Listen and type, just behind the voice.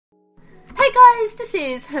guys, this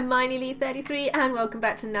is Hermione Lee33 and welcome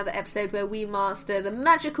back to another episode where we master the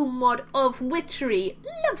magical mod of Witchery.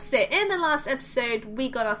 Loves it! In the last episode we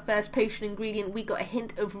got our first potion ingredient, we got a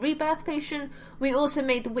hint of rebirth potion, we also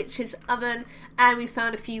made the witch's oven and we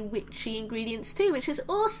found a few witchy ingredients too, which is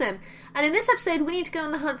awesome. And in this episode we need to go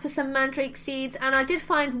on the hunt for some mandrake seeds, and I did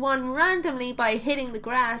find one randomly by hitting the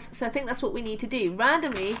grass, so I think that's what we need to do.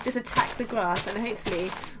 Randomly just attack the grass and hopefully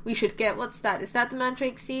we should get, what's that? Is that the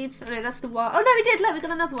mandrake seeds? Oh no, that's the wild. Oh no, we did! Look, we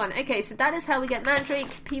got another one. Okay, so that is how we get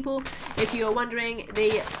mandrake, people. If you are wondering,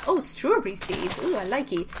 strawberry seeds. Ooh, I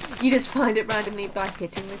like it. You just find it randomly by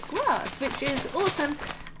hitting the grass, which is awesome.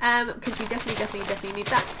 Because we definitely need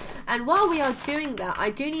that. And while we are doing that,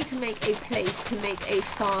 I do need to make a place to make a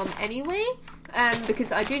farm anyway.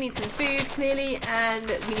 Because I do need some food, clearly, and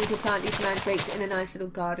we need to plant these mandrakes in a nice little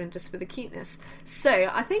garden just for the cuteness. So,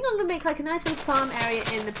 I think I'm going to make like a nice little farm area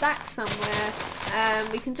in the back somewhere.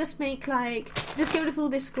 We can just make just get rid of all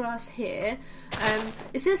this grass here.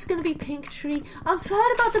 Is this going to be pink tree? I've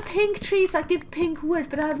heard about the pink trees that give pink wood,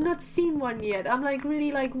 but I have not seen one yet. I'm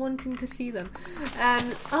really wanting to see them.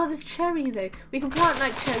 Oh, there's cherry though. We can plant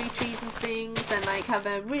like cherry trees and things and have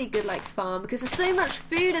a really good farm, because there's so much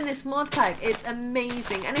food in this mod pack. It's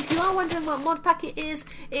amazing. And if you are wondering what mod pack it is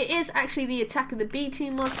actually the Attack of the Bee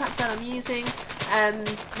Team mod pack that I'm using,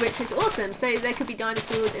 which is awesome. So there could be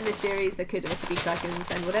dinosaurs in this series, there could also be dragons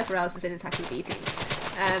and whatever else is in Attack of the Bee Team.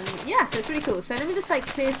 Yeah, so it's really cool. So let me just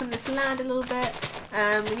clear some of this land a little bit.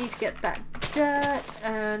 We need to get that dirt,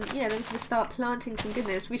 and yeah, then we can start planting some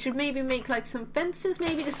goodness. We should maybe make some fences,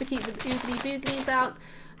 maybe just to keep the oogly booglies out.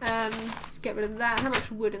 Let's get rid of that. How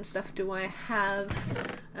much wood and stuff do I have?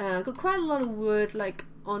 I've got quite a lot of wood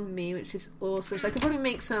on me, which is awesome. So I could probably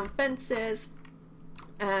make some fences.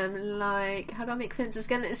 How do I make fences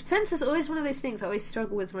again? Fence is always one of those things I always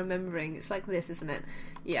struggle with remembering. It's like this, isn't it?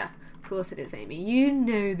 Yeah, of course it is, Amy. You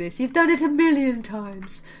know this. You've done it a million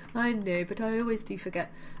times. I know, but I always do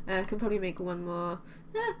forget. I can probably make one more.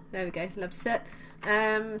 There we go. Love set.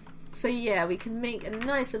 So yeah, we can make a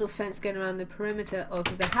nice little fence going around the perimeter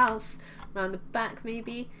of the house, around the back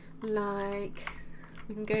maybe. We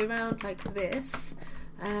can go around like this.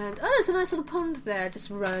 And oh, there's a nice little pond there,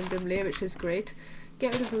 just randomly, which is great.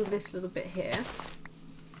 Get rid of all this little bit here.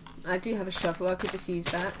 I do have a shovel, I could just use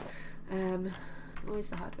that. Always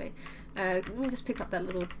the hard way. Let me just pick up that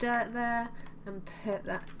little dirt there and put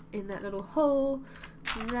that in that little hole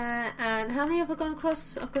there. And how many have I gone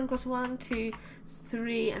across? I've gone across 1, 2,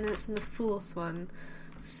 3, and then it's in the 4th one.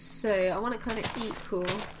 So I want it kind of equal.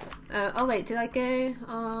 Oh wait, did I go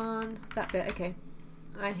on that bit? Okay,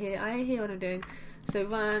 I hear what I'm doing. So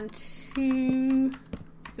 1, 2,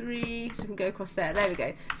 3, so we can go across there. There we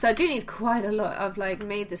go. So I do need quite a lot. I've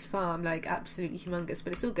made this farm absolutely humongous,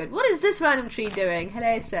 but it's all good. What is this random tree doing?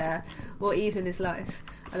 Hello, sir. What even is life?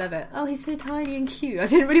 I love it. Oh, he's so tiny and cute. I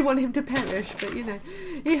didn't really want him to perish, but you know,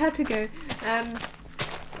 he had to go.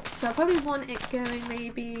 So I probably want it going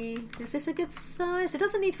maybe, is this a good size? It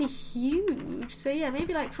doesn't need to be huge. So yeah,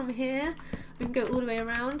 maybe from here, we can go all the way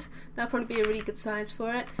around. That'll probably be a really good size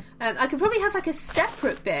for it. I could probably have a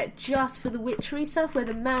separate bit just for the witchery stuff where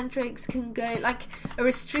the mandrakes can go, a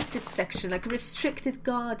restricted section, a restricted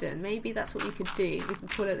garden. Maybe that's what we could do. We can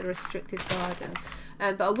call it the restricted garden.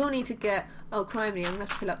 But I will need to get, oh criminy, I'm going to have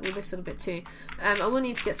to fill up all this little bit too. I will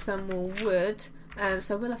need to get some more wood.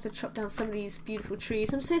 So I will have to chop down some of these beautiful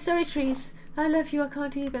trees. I'm so sorry, trees. I love you, I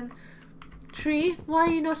can't even. Tree, why are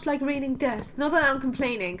you not raining death? Not that I'm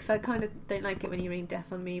complaining, because I kind of don't like it when you rain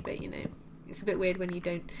death on me, but you know, it's a bit weird when you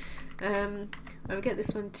don't. I will get this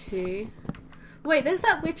one too. Wait, there's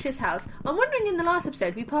that witch's house. I'm wondering, in the last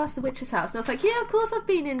episode we passed the witch's house, and I was yeah, of course I've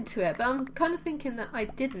been into it, but I'm kind of thinking that I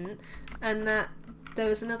didn't, and that there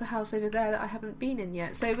was another house over there that I haven't been in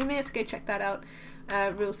yet. So we may have to go check that out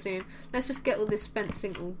real soon. Let's just get all this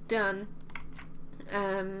fencing all done.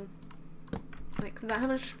 Like that. How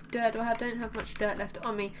much dirt do I have? Don't have much dirt left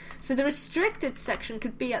on me. So the restricted section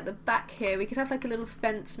could be at the back here. We could have a little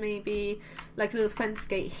fence, maybe a little fence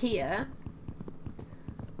gate here.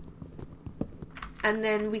 And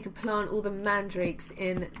then we could plant all the mandrakes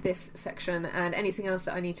in this section and anything else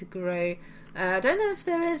that I need to grow. I don't know if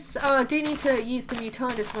there is. Oh, I do need to use the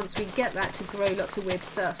mutandis once we get that to grow lots of weird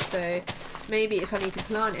stuff. So maybe if I need to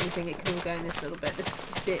plant anything, it can all go in this little bit. This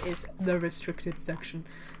bit is the restricted section.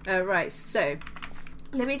 Right, so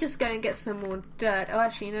let me just go and get some more dirt. Oh,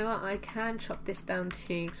 actually, you know what? I can chop this down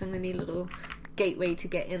too, because I'm going to need a little gateway to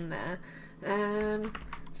get in there.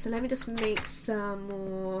 So let me just make some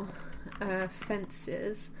more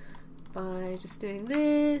fences by just doing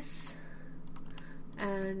this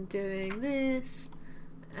and doing this,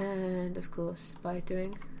 and of course by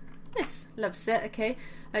doing This, loves it. Okay,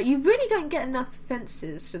 you really don't get enough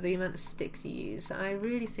fences for the amount of sticks you use. I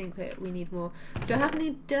really think that we need more. Do I have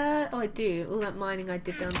any dirt? Oh, I do. All that mining I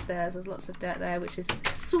did downstairs, there's lots of dirt there, which is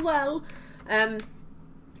swell.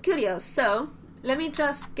 Coolio. So let me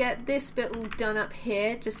just get this bit all done up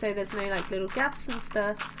here, just so there's no like little gaps and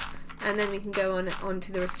stuff, and then we can go on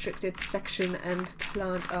to the restricted section and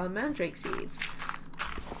plant our mandrake seeds.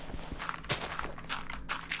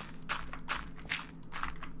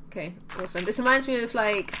 Okay, awesome. This reminds me of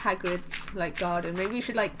like Hagrid's like garden. Maybe we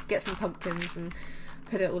should like get some pumpkins and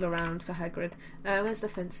put it all around for Hagrid. Where's the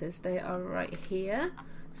fences? They are right here.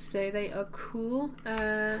 So they are cool.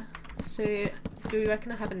 So do we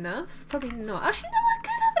reckon I have enough? Probably not. Actually, no, I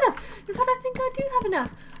could have enough. In fact, I think I do have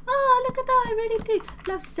enough. Oh, look at that. I really do.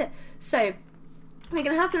 Loves it. So we're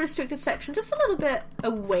going to have the restricted section just a little bit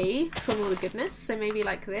away from all the goodness. So maybe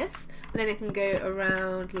like this. And then it can go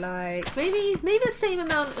around like maybe the same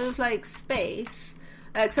amount of like space.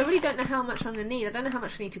 Because I really don't know how much I'm going to need. I don't know how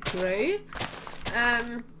much I need to grow.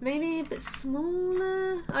 Maybe a bit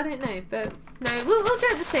smaller. I don't know, but no, we'll do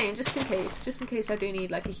it the same, just in case I do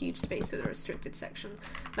need like a huge space for the restricted section,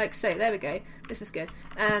 like so. There we go. This is good,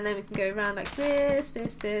 and then we can go around like this,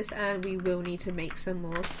 and we will need to make some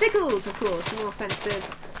more stickles, of course, some more fences.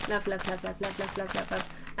 Love,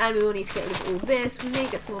 and we will need to get rid of all this. We may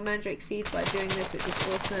get some more mandrake seeds by doing this, which is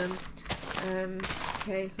awesome.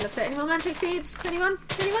 Okay, love that. Any more mandrake seeds? Anyone?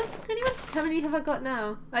 How many have I got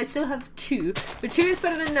now? I still have 2, but 2 is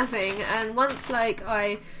better than nothing. And once like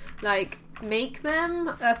I like make them,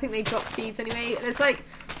 I think they drop seeds anyway. It's like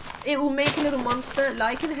it will make a little monster,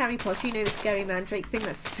 like in Harry Potter. You know, the scary mandrake thing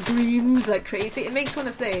that screams like crazy. It makes one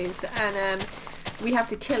of those, and we have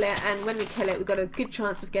to kill it. And when we kill it, we've got a good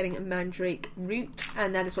chance of getting a mandrake root,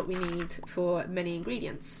 and that is what we need for many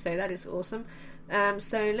ingredients. So that is awesome.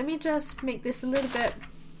 So let me just make this a little bit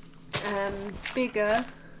bigger.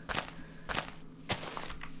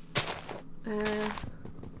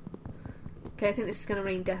 Okay, I think this is going to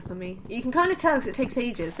rain death on me. You can kind of tell because it takes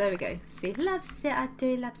ages. There we go. See, loves it, I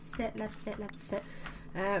do, loves it.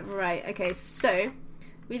 Right, okay, so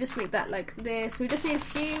we just make that like this. We just need a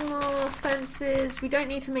few more fences. We don't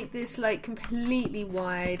need to make this like completely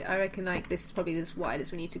wide. I reckon like this is probably as wide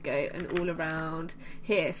as we need to go, and all around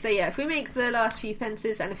here. So yeah, if we make the last few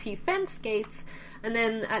fences and a few fence gates, and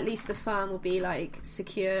then at least the farm will be like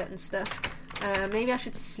secure and stuff. Maybe I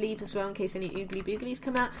should sleep as well in case any oogly booglies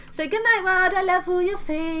come out. So good night, world. I love all your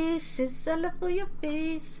faces. I love all your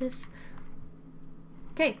faces.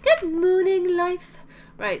 Okay, good morning, life.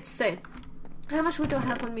 Right, so how much wood do I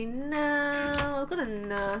have on me now? I've got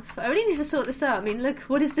enough. I really need to sort this out. I mean, look,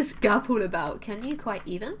 what is this gap all about? Can you quite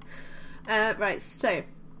even? Right, so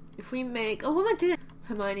if we make... Oh, what am I doing?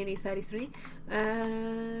 Hermione Lee33.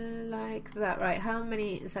 Like that. Right, how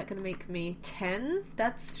many is that going to make me? 10?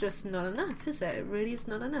 That's just not enough, is it? It really is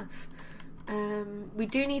not enough. We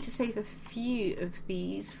do need to save a few of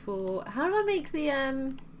these for... How do I make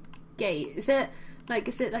the gate? Is it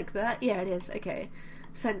like that? Yeah, it is. Okay.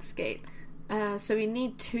 Fence gate. So we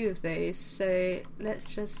need 2 of those, so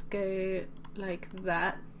let's just go like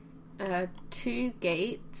that. 2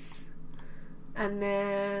 gates, and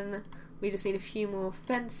then we just need a few more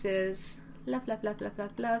fences. Love,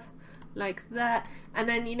 like that. And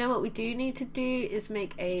then you know what we do need to do is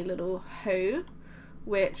make a little hoe,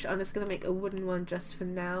 which I'm just going to make a wooden one just for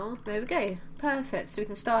now. There we go, perfect. So we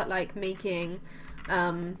can start like making,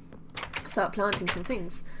 start planting some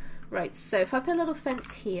things. Right, so if I put a little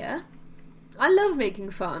fence here, I love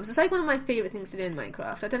making farms. It's like one of my favourite things to do in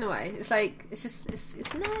Minecraft. I don't know why. It's like, it's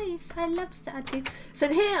nice. I love that. I do. So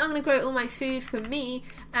in here, I'm going to grow all my food for me.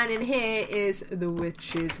 And in here is the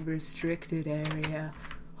witch's restricted area.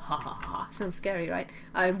 Ha ha ha. Sounds scary, right?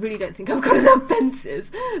 I really don't think I've got enough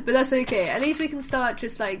fences. But that's okay. At least we can start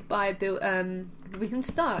just like we can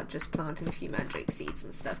start just planting a few mandrake seeds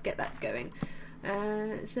and stuff. Get that going.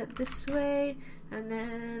 Is it this way? And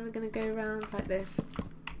then we're going to go around like this.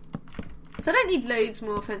 So I don't need loads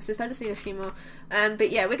more fences, I just need a few more. But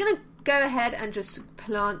yeah, we're going to go ahead and just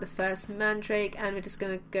plant the first mandrake, and we're just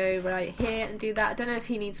going to go right here and do that. I don't know if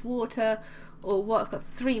he needs water or what. I've got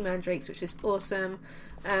 3 mandrakes, which is awesome.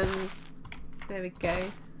 There we go.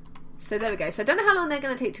 So there we go. So I don't know how long they're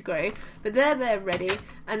going to take to grow, but they're ready.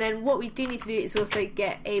 And then what we do need to do is also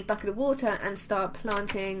get a bucket of water and start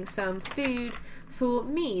planting some food for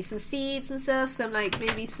me, some seeds and stuff, some like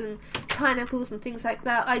maybe some pineapples and things like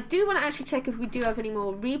that. I do want to actually check if we do have any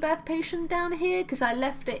more rebirth potion down here, because I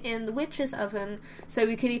left it in the witch's oven, so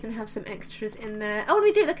we could even have some extras in there. Oh,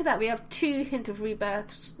 we do, look at that, we have 2 hint of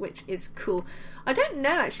rebirths, which is cool. I don't know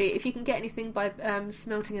actually if you can get anything by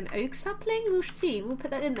smelting an oak sapling. We'll see, we'll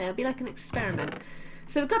put that in there, it'll be like an experiment.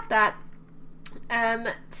 So we've got that.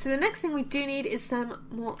 So the next thing we do need is some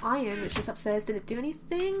more iron, which is upstairs. Did it do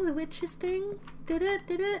anything? The witch's thing? Did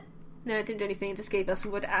it? No, it didn't do anything, it just gave us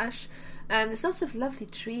wood ash. There's lots of lovely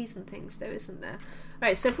trees and things though, isn't there?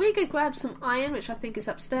 Right, so if we go grab some iron, which I think is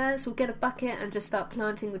upstairs, we'll get a bucket and just start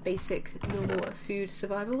planting the basic normal food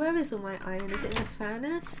survival. Where is all my iron? Is it in the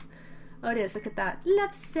furnace? Oh, it is, look at that.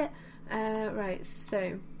 Loves it. Right,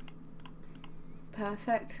 so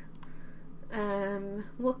perfect.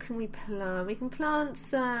 What can we plant? We can plant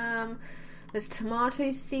some, there's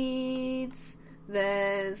tomato seeds,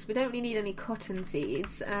 we don't really need any cotton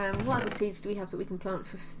seeds. What other seeds do we have that we can plant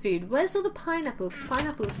for food? Where's all the pineapple? Because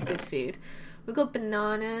pineapple is good food. We've got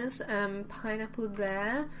bananas, pineapple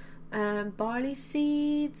there, barley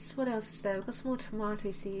seeds, what else is there? We've got some more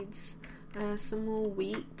tomato seeds, some more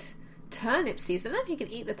wheat, turnip seeds. I don't know if you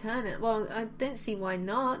can eat the turnip. Well, I don't see why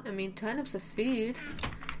not. I mean, turnips are food,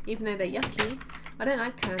 even though they're yucky. I don't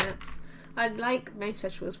like turnips. I like most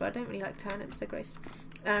vegetables, but I don't really like turnips, they're gross.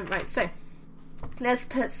 Right, so let's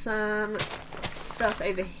put some stuff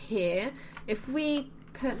over here. If we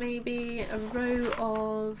put maybe a row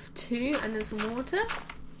of 2 and then some water.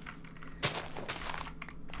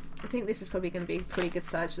 I think this is probably going to be a pretty good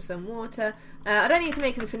size for some water. I don't need to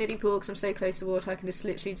make an infinity pool because I'm so close to water. I can just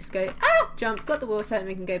literally just go, jump, got the water, and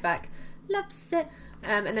we can go back. Loves it.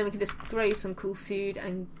 And then we can just grow some cool food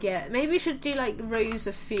and get, maybe we should do like rows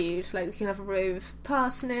of food, like we can have a row of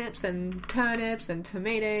parsnips and turnips and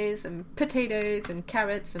tomatoes and potatoes and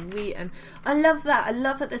carrots and wheat, and I love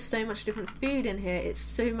that there's so much different food in here. It's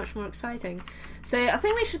so much more exciting. So I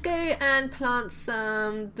think we should go and plant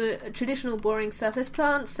some, the traditional boring stuff. Let's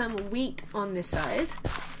plant some wheat on this side,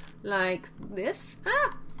 like this.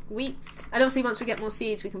 Wheat. And obviously once we get more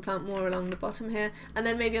seeds we can plant more along the bottom here, and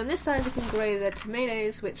then maybe on this side we can grow the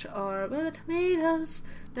tomatoes, which are, where are the tomatoes?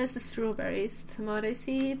 There's the strawberries, tomato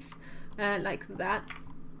seeds, like that.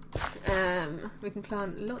 We can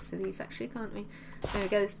plant lots of these actually, can't we? There we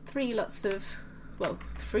go, there's 3 lots of, well,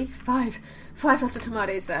 5 lots of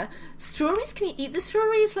tomatoes there. Strawberries, can you eat the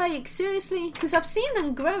strawberries? Like, seriously? Because I've seen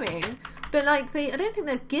them growing, but like I don't think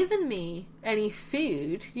they've given me any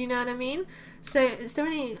food, you know what I mean? So is there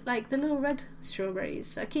any, like the little red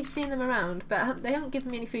strawberries? I keep seeing them around, but they haven't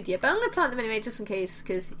given me any food yet. But I'm going to plant them anyway, just in case,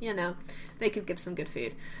 because, you know, they could give some good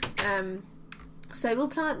food. So we'll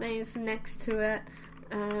plant those next to it.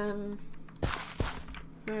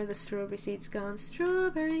 Where are the strawberry seeds gone?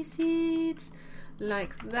 Strawberry seeds,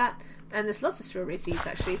 like that. And there's lots of strawberry seeds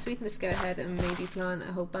actually, so we can just go ahead and maybe plant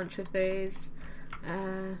a whole bunch of those.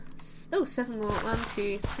 7 more. 1,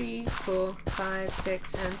 2, 3, 4, 5,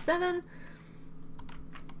 6, and 7.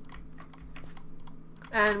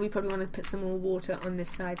 And we probably want to put some more water on this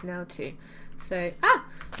side now too. So,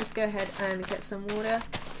 let's go ahead and get some water.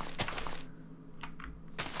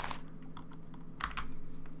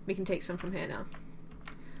 We can take some from here now,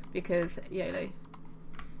 because YOLO.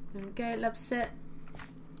 There we go, loves it.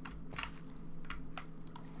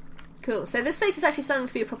 Cool, so this place is actually starting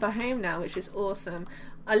to be a proper home now, which is awesome.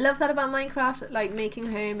 I love that about Minecraft, like making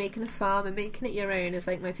a home, making a farm, and making it your own is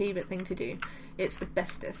like my favourite thing to do. It's the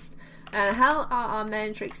bestest. How are our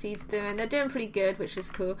mandrake seeds doing? They're doing pretty good, which is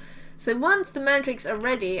cool. So once the mandrakes are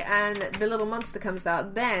ready and the little monster comes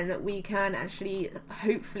out, then we can actually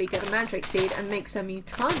hopefully get a mandrake seed and make some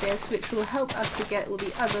mutandis, which will help us to get all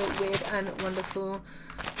the other weird and wonderful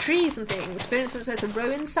trees and things. For instance, there's a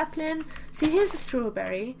rowan sapling. See, here's a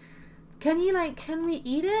strawberry. Can we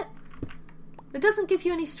eat it? It doesn't give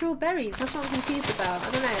you any strawberries. That's what I'm confused about.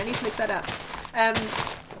 I don't know. I need to look that up.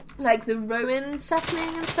 Like the rowan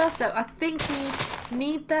sapling and stuff. That I think we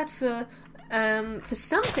need that for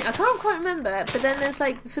something. I can't quite remember. But then there's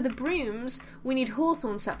like for the brooms, we need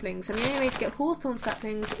hawthorn saplings, and the only way to get hawthorn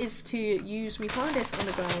saplings is to use mutandis on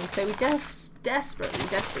the ground. So we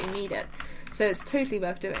desperately need it. So it's totally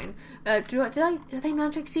worth doing. Are they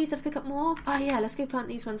mandrake seeds that I pick up more? Oh yeah, let's go plant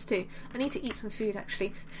these ones too. I need to eat some food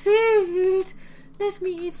actually. Food! Let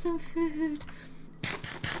me eat some food.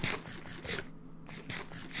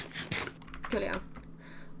 Coolio.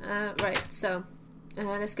 Right, so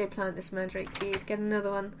let's go plant this mandrake seed. Get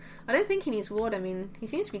another one. I don't think he needs water. I mean, he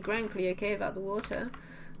seems to be growing pretty okay without the water.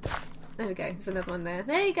 There we go. There's another one there.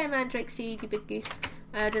 There you go, mandrake seed, you big goose.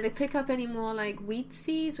 Did I pick up any more like wheat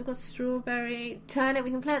seeds? We've got strawberry, turnip.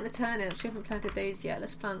 We can plant the turnips. We haven't planted those yet.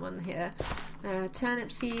 Let's plant one here.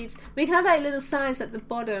 Turnip seeds. We can have like little signs at the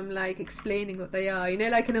bottom, like explaining what they are. You know,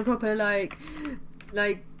 like in a proper like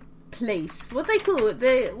place. What they call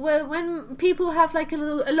it? When people have like a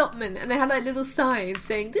little allotment and they have like little signs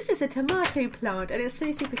saying this is a tomato plant, and it's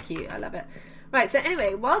so super cute. I love it. Right. So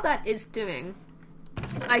anyway, while that is doing,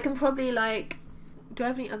 I can probably like. Do I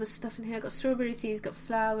have any other stuff in here? I've got strawberry seeds, got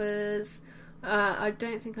flowers. I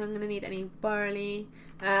don't think I'm going to need any barley.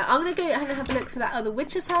 I'm going to go ahead and have a look for that other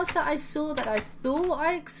witch's house that I saw that I thought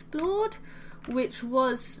I explored. Which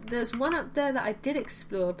was, there's one up there that I did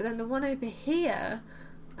explore, but then the one over here,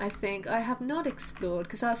 I think I have not explored.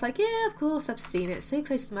 Because I was like, yeah, of course I've seen it. It's so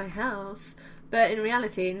close to my house. But in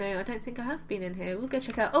reality, no, I don't think I have been in here. We'll go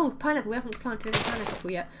check out. Oh, pineapple. We haven't planted any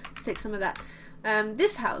pineapple yet. Let's take some of that.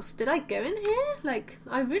 This house, did I go in here? Like,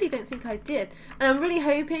 I really don't think I did. And I'm really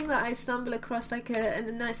hoping that I stumble across like a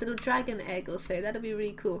nice little dragon egg or so. That'll be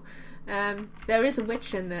really cool. There is a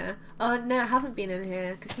witch in there. Oh no, I haven't been in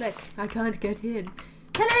here because look, I can't get in.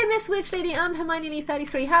 Hello, Miss Witch Lady. I'm Hermione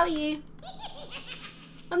Lee33. How are you?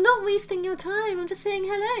 I'm not wasting your time. I'm just saying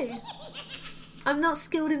hello. I'm not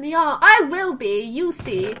skilled in the art. I will be. You'll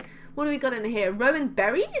see. What do we got in here? Rowan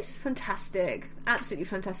berries? Fantastic. Absolutely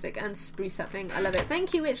fantastic. And spruce sapling. I love it.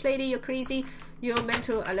 Thank you, Witch Lady. You're crazy. You're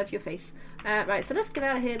mental. I love your face. Right, so let's get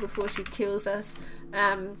out of here before she kills us.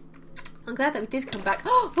 I'm glad that we did come back.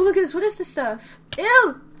 Oh my goodness, what is this stuff?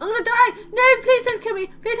 Ew! I'm gonna die! No, please don't kill me!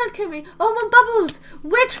 Please don't kill me! Oh, my bubbles!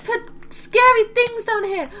 Witch put scary things down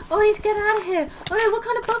here! Oh, I need to get out of here! Oh no, what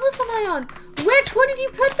kind of bubbles am I on? Witch, what did you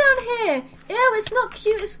put down here? Ew, it's not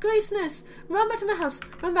cute, it's grossness. Run back to my house.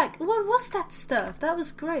 Run back. What was that stuff? That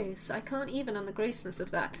was gross. I can't even on the grossness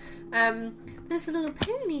of that. There's a little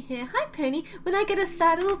pony here. Hi, pony. When I get a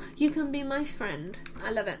saddle, you can be my friend.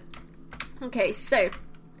 I love it. Okay, so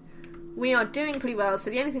we are doing pretty well. So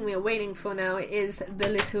the only thing we are waiting for now is the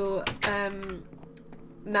little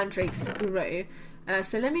mandrakes to grow.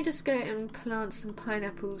 So let me just go and plant some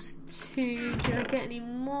pineapples too. Did I get any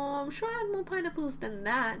more? I'm sure I had more pineapples than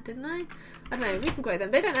that, didn't I? I don't know, we can grow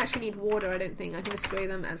them. They don't actually need water, I don't think. I can just grow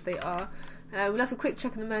them as they are. We'll have a quick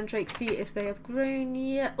check on the mandrakes, see if they have grown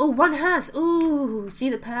yet. Oh, one has! Ooh, see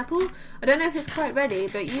the purple? I don't know if it's quite ready,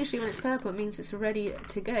 but usually when it's purple it means it's ready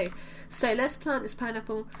to go. So let's plant this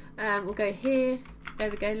pineapple. We'll go here. There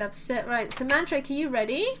we go, loves it. Right, so mandrake, are you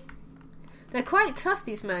ready? They're quite tough,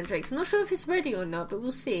 these mandrakes. I'm not sure if he's ready or not, but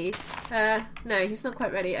we'll see. No, he's not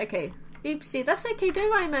quite ready. Okay. Oopsie. That's okay.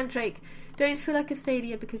 Don't worry, mandrake. Don't feel like a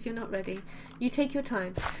failure because you're not ready. You take your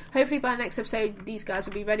time. Hopefully by next episode, these guys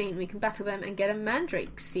will be ready and we can battle them and get a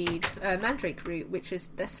mandrake seed, mandrake root, which is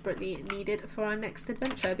desperately needed for our next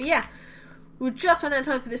adventure. But yeah, we've just run out of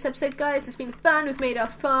time for this episode, guys. It's been fun. We've made our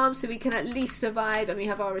farm so we can at least survive, and we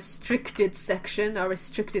have our restricted section, our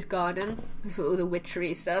restricted garden, for all the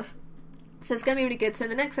witchery stuff. So it's going to be really good. So in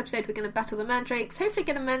the next episode we're going to battle the mandrakes, hopefully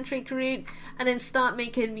get a mandrake root, and then start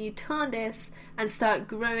making mutandis and start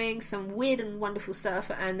growing some weird and wonderful stuff,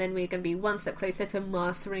 and then we're going to be one step closer to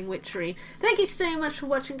mastering witchery. Thank you so much for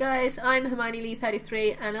watching, guys. I'm Hermione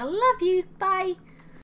Lee33 and I love you. Bye!